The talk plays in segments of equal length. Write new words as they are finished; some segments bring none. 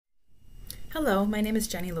Hello, my name is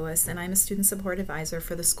Jenny Lewis, and I'm a Student Support Advisor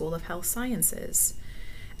for the School of Health Sciences.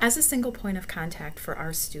 As a single point of contact for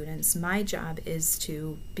our students, my job is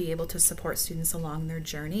to be able to support students along their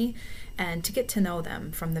journey and to get to know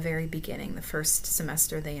them from the very beginning. The first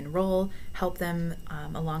semester they enroll, help them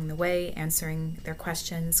along the way, answering their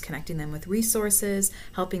questions, connecting them with resources,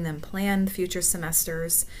 helping them plan future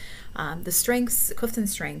semesters. The strengths,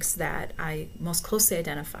 CliftonStrengths, that I most closely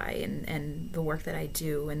identify in the work that I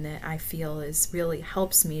do and that I feel is really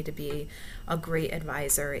helps me to be a great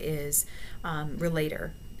advisor is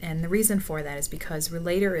Relator. And the reason for that is because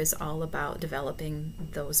Relator is all about developing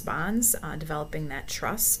those bonds, developing that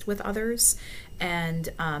trust with others, and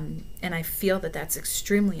I feel that that's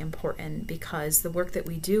extremely important because the work that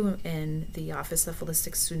we do in the Office of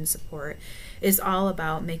Holistic Student Support is all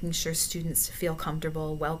about making sure students feel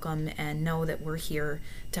comfortable, welcome, and know that we're here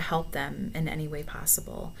to help them in any way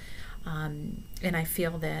possible. And I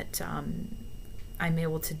feel that I'm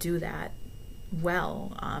able to do that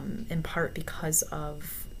well, in part because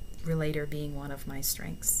of Relator being one of my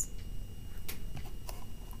strengths.